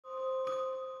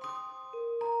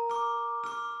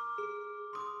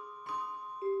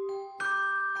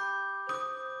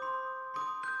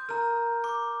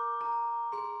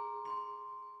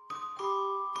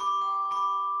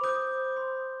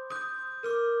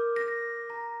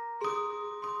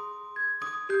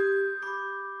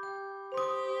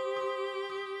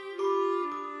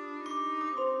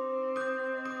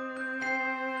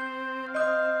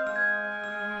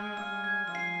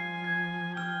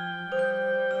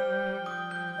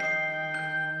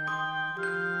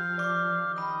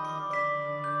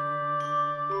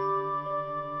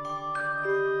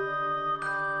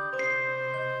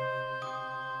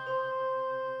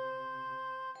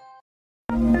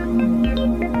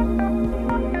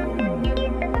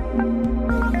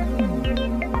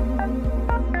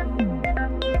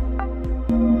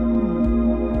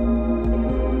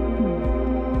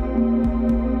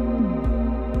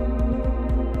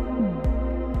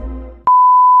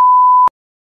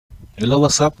Hello,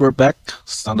 what's up? We're back.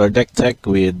 Standard deck tech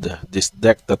with this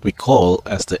deck that we call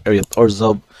as the Eriette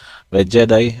Orzhov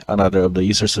Jedi, another of the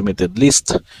user submitted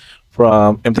list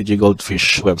from MTG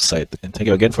Goldfish website. And thank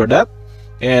you again for that.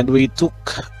 And we took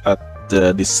at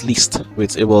this list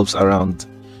which evolves around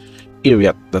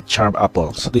Eriette, the Charm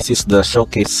Apple. So this is the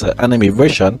showcase anime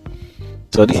version.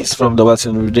 So this is from the Wilds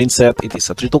and Eldraine set. It is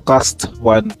a 3-2 cast,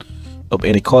 one of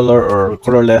any color or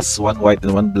colorless, one white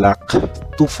and one black,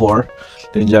 2/4.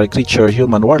 Legendary creature,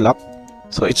 human warlock.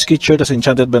 So each creature that's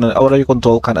enchanted by an aura you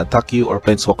control can attack you or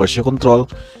planeswalkers you control,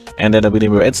 and then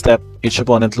within your end step, each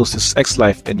opponent loses X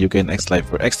life and you gain X life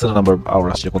for extra number of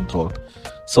auras you control.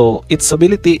 So its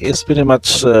ability is pretty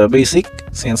much basic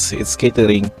since it's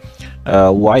catering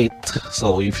white.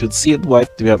 So if you see it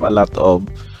white, you have a lot of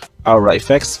aura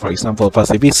effects, for example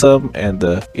pacifism, and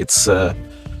it's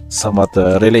somewhat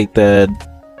related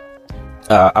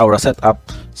aura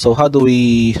setup. So how do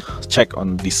we check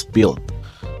on this build?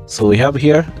 So we have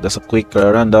here, there's a quick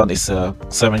rundown, is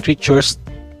 7 creatures.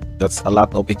 That's a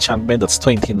lot of enchantment, that's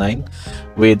 29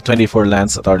 with 24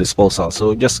 lands at our disposal. So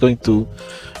we're just going to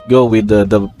go with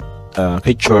the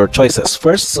creature choices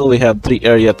first. So we have 3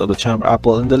 Eriette of the Charm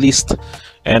Apple in the list,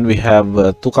 and we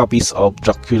have 2 copies of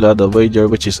Dracula the Voyager,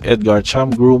 which is Edgar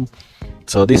Charm Groom.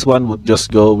 So this one would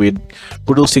just go with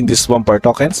producing these vampire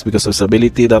tokens because of its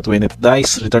ability that when it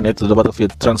dies, return it to the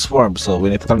battlefield transform. So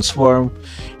when it transforms,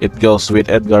 it goes with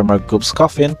Edgar Markov's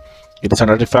Coffin. It is an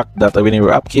artifact that when you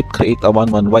upkeep, create a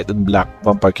 1/1 white and black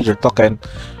vampire creature token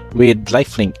with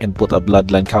lifelink and put a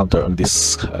bloodline counter on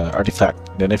this artifact.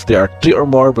 Then if there are 3 or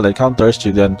more bloodline counters,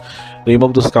 you then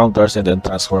remove those counters and then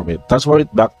transform it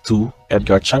back to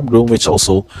Edgar Charm Groom, which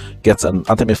also gets an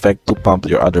item effect to pump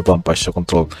your other vampires you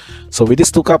control. So with these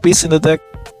 2 copies in the deck,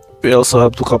 we also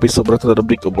have 2 copies of Wrath of the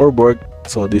Brick of Orborg.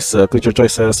 So this creature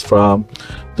choices from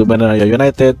Dominaria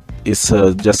United is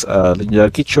just a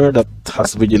legendary creature that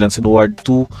has vigilance in ward.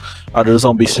 2 other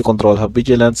zombies you control have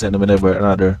vigilance, and whenever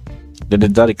another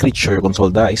legendary creature you control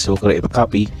dies, you'll create a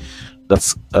copy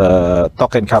that's a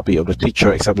token copy of the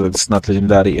creature, except that it's not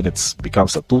legendary and it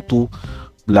becomes a 2/2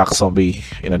 black zombie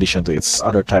in addition to its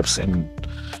other types and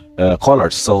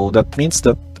colors. So that means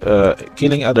that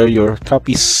killing other your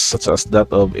copies such as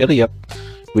that of Eriette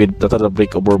with the other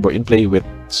Break of Borbo in play, which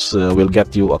will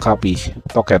get you a copy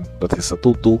token that is a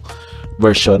 2/2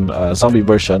 version, zombie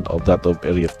version of that of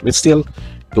Eriette, which still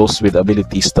goes with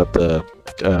abilities that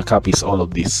copies all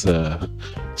of these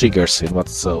triggers in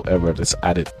whatsoever that's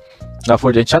added. Now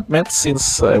for the enchantments,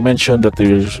 since I mentioned that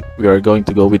we are going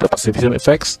to go with the pacifism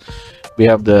effects, we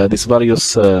have these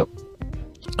various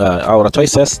aura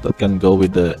choices that can go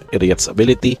with the Eriette's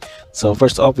ability. So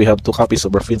first off, we have 2 copies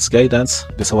of Rafin's Guidance.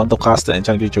 This one to cast the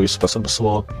enchant creature is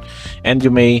 +1/+1, and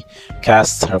you may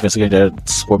cast Rafin's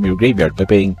Guidance from your graveyard by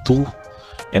paying 2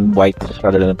 and white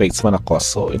rather than pay its mana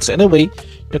cost. So it's in a way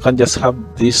you can just have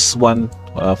this one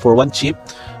for 1 chip,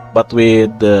 but with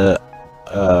the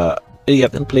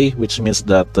Eriette in play, which means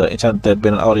that enchanted by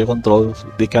an aura you control,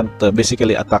 they can't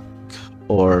basically attack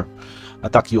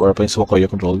you or planeswalker you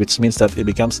control, which means that it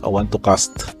becomes a 1 to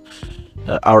cast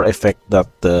aura effect that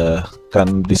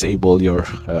can disable your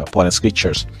opponent's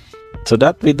creatures. So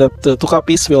that with that 2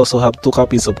 copies, we also have 2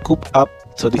 copies of Coop Up.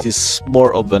 So this is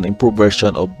more of an improved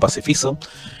version of pacifism.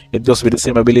 It goes with the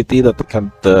same ability that it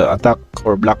can't attack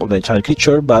or block on the enchanted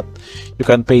creature, but you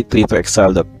can pay 3 to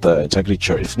exile that enchanted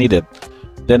creature if needed.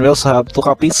 Then we also have 2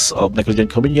 copies of Necrogen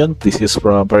Communion. This is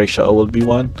from Parisha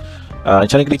OLB1.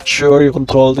 Enchanted creature you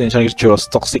control, the enchanted creature was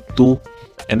toxic 2,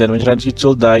 and then when enchanted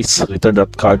creature dies, return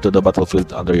that card to the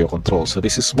battlefield under your control. So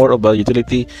this is more of a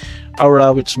utility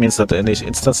aura, which means that in these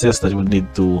instances that you will need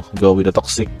to go with the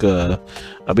toxic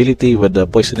ability with the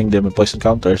poisoning them and poison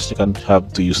counters, you can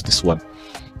have to use this one.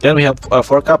 Then we have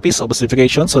 4 copies of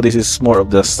Pacification. So this is more of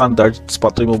the standard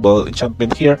spot removal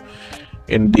enchantment here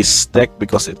in this deck,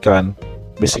 because it can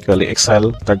basically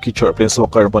exile target creature or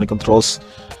planeswalker opponent controls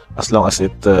as long as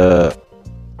it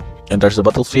enters the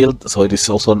battlefield. So it is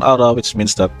also an aura, which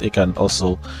means that it can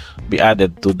also be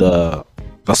added to the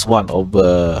 +1 of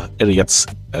Eriette's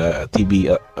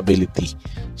TB ability.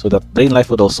 So that Drain Life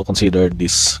would also consider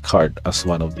this card as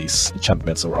one of these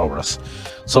enchantments or auras.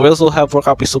 So we also have 4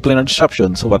 copies of Planar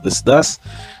Disruption. So what this does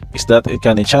is that it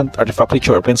can enchant artifact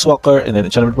creature or planeswalker, and then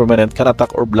enchantment permanent can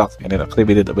attack or block, and then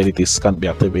activated abilities can be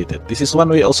activated. This is one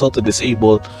way also to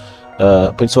disable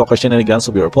planeswalker shenanigans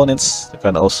of your opponents. It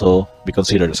can also be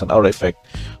considered as an aura effect,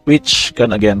 which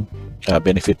can again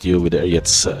benefit you with the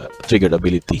Eriette's triggered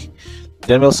ability.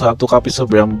 Then we also have 2 copies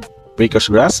of Realm Breaker's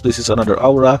Grasp. This is another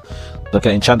aura that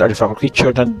can enchant artifact or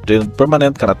creature, then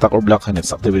permanent can attack or block, and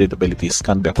its activated abilities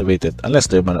can be activated unless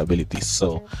they're mana abilities.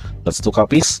 So that's 2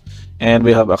 copies. And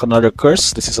we have another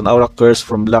curse. This is an aura curse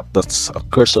from black. That's a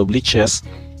curse of leeches.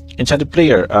 Enchanted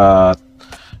player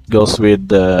goes with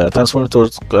the transform to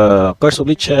curse of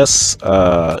leeches.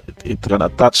 It can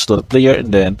attach to the player,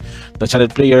 and then the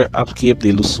enchanted player upkeep,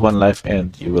 they lose 1 life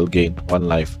and you will gain 1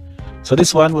 life. So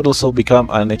this one would also become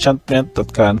an enchantment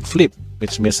that can flip,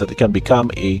 which means that it can become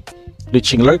a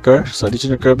Leeching Lurker. So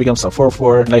Leeching Lurker becomes a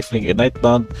 4/4 lifelink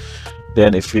Ignitebound.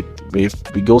 Then if it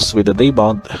goes with the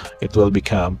Daybound, it will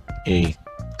become a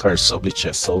Curse of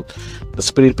Leeches. So that's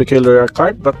a pretty peculiar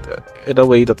card, but in a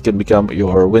way that can become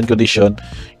your win condition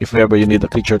if ever you need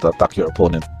a creature to attack your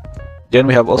opponent. Then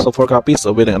we have also 4 copies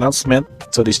of Winning Announcement.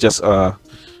 So this is just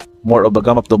more of a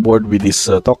gum up the board with these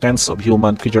tokens of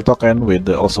human creature token with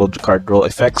also card draw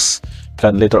effects.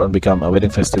 Can later on become a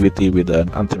Wedding Festivity with an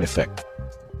Anthem effect.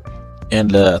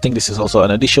 And I think this is also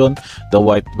an addition, the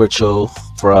white virtue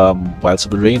from Wilds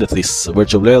of Eldraine, that is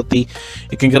Virtue of Loyalty.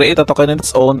 You can create a token on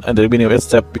its own, and the remaining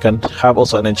step, you can have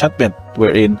also an enchantment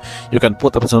wherein you can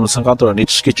put a person's counter on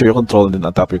each creature you control and then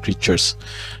untap your creatures.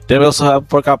 Then we also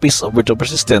have 4 copies of Virtue of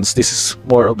Persistence. This is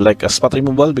more of like a spot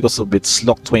removal because of its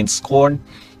Locktwain's Scorn.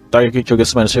 Target creature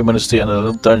gets -3/-3 and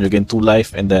on turn you gain 2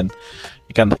 life, and then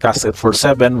you can cast it for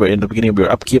 7, where in the beginning of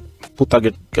your upkeep, put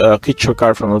target creature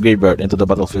card from your graveyard into the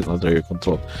battlefield under your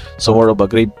control. So more of a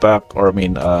grave pack, or I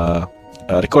mean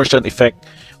recursion effect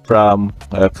from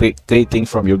creating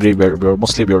from your graveyard, or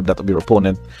mostly that of your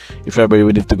opponent, if ever you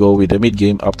need to go with the mid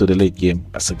game up to the late game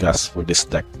as a gas for this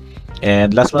deck.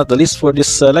 And last but not the least, for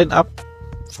this lineup,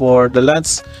 for the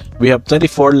lands, we have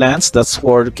 24 lands. That's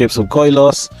for Caves of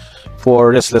Koilos.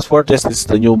 For Restless Fortress, this is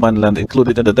the new man land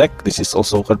included in the deck. This is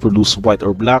also can produce white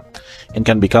or black and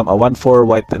can become a 1/4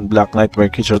 white and black nightmare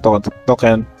creature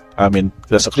token. I mean,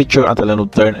 there's a creature until end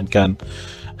of turn and can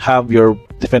have your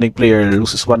defending player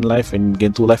loses 1 life and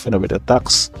gain 2 life whenever it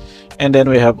attacks. And then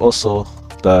we have also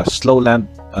the slow land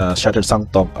Shattered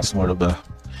Sanctum as more of the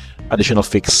additional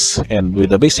fix. And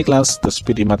with the basic lands, that's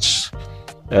pretty much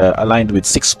aligned with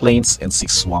 6 plains and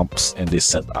 6 swamps in this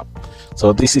setup.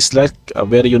 So this is like a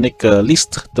very unique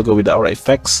list to go with the aura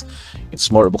effects. It's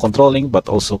more of a controlling, but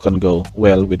also can go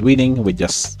well with winning with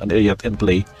just an Eriette in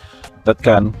play that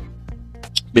can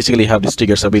basically have this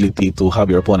trigger's ability to have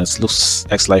your opponents lose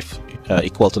X life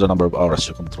equal to the number of auras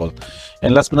you control.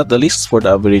 And last but not the least, for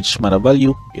the average mana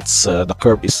value, it's the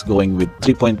curve is going with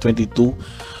 3.22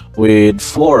 with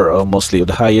 4 mostly of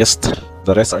the highest.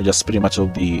 The rest are just pretty much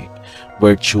of the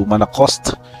virtue mana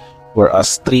cost,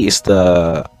 whereas 3 is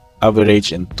the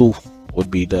average and 2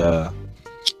 would be the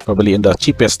probably in the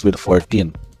cheapest with 14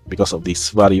 because of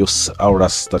these various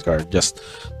auras that are just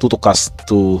 2 to cast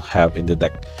to have in the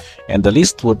deck. And the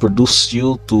list would produce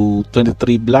you to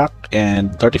 23 black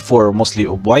and 34 mostly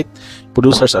of white.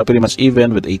 Producers are pretty much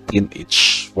even with 18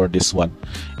 each for this one.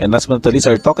 And last but not the least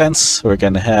are tokens. We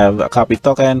can have a copy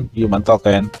token, human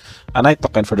token, a knight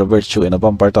token for the virtue, and a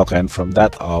vampire token from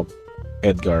that of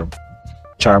Edgar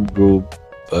Charm Group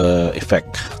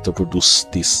effect to produce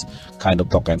these kind of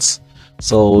tokens.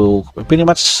 So pretty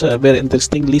much a very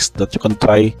interesting list that you can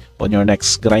try on your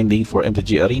next grinding for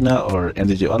MTG Arena or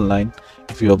MTG Online.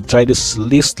 If you have tried this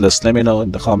list, let me know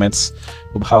in the comments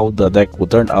of how the deck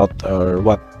would turn out, or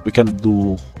what we can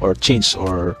do or change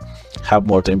or have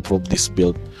more to improve this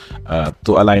build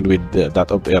to align with that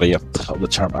of Eriette, of the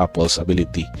Charm Apple's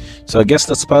ability. So I guess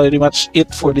that's pretty much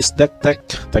it for this deck tech.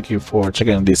 Thank you for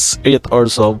checking this Eriette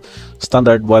Orzhov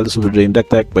Standard Wilds of Eldraine deck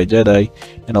tech by Jedi.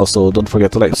 And also don't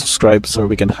forget to like and subscribe so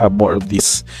we can have more of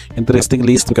these interesting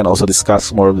lists. We can also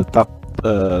discuss more of the top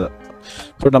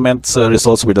tournament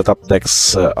results with the top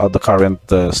decks of the current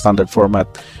standard format,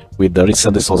 with the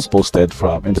recent results posted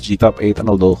from MTG Top 8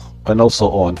 and also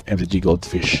on MTG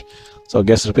Goldfish. So I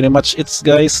guess that's pretty much it,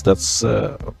 guys. That's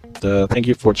thank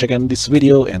you for checking this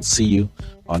video, and see you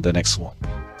on the next one.